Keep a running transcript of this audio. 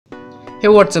Hey,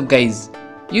 what's up guys?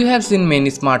 You have seen many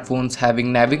smartphones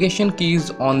having navigation keys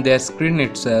on their screen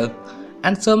itself,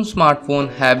 and some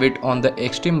smartphones have it on the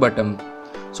extreme button.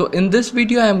 So in this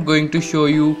video I am going to show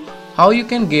you how you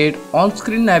can get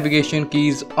on-screen navigation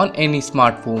keys on any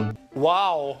smartphone.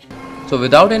 Wow! So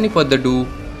without any further ado,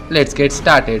 let's get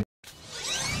started.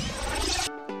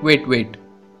 Wait.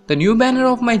 The new banner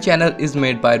of my channel is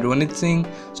made by RONIT SINGH,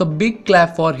 so big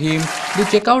clap for him. Do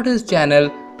check out his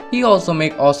channel. He also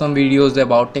make awesome videos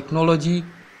about technology.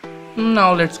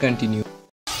 Now let's continue.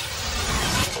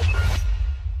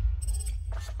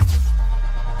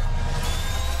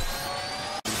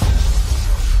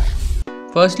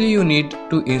 Firstly, you need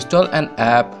to install an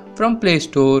app from Play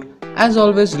Store. As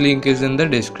always, link is in the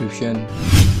description.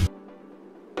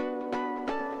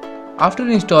 After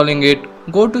installing it,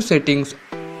 go to settings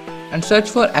and search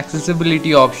for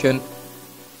accessibility option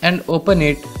and open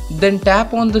it. Then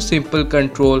tap on the simple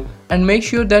control and make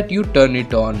sure that you turn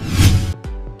it on.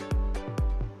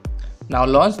 Now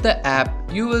launch the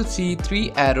app. You will see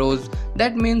 3 arrows.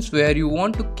 That means where you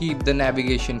want to keep the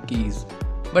navigation keys,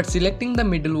 but selecting the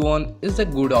middle one is a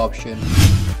good option.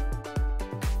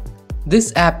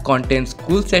 This app contains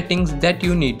cool settings that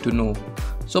you need to know.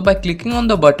 So by clicking on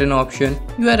the button option,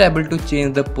 you are able to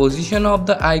change the position of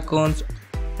the icons,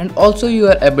 and also you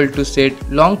are able to set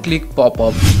long click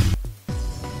pop-ups.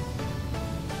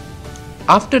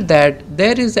 After that,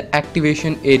 there is the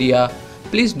activation area.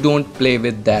 Please don't play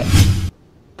with that.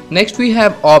 Next we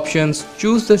have options.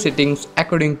 Choose the settings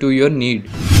according to your need.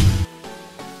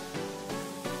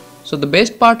 So the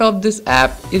best part of this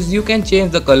app is you can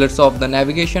change the colors of the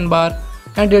navigation bar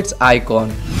and its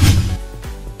icon.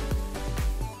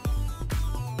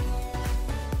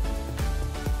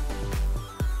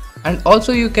 And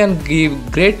also you can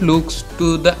give great looks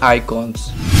to the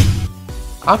icons.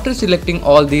 After selecting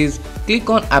all these, click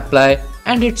on apply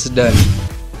and it's done.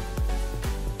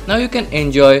 Now you can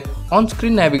enjoy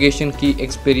on-screen navigation key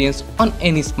experience on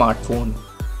any smartphone.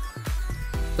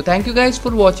 So thank you guys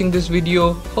for watching this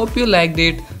video. Hope you liked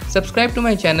it. Subscribe to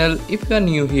my channel if you are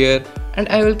new here, and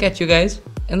I will catch you guys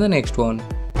in the next one.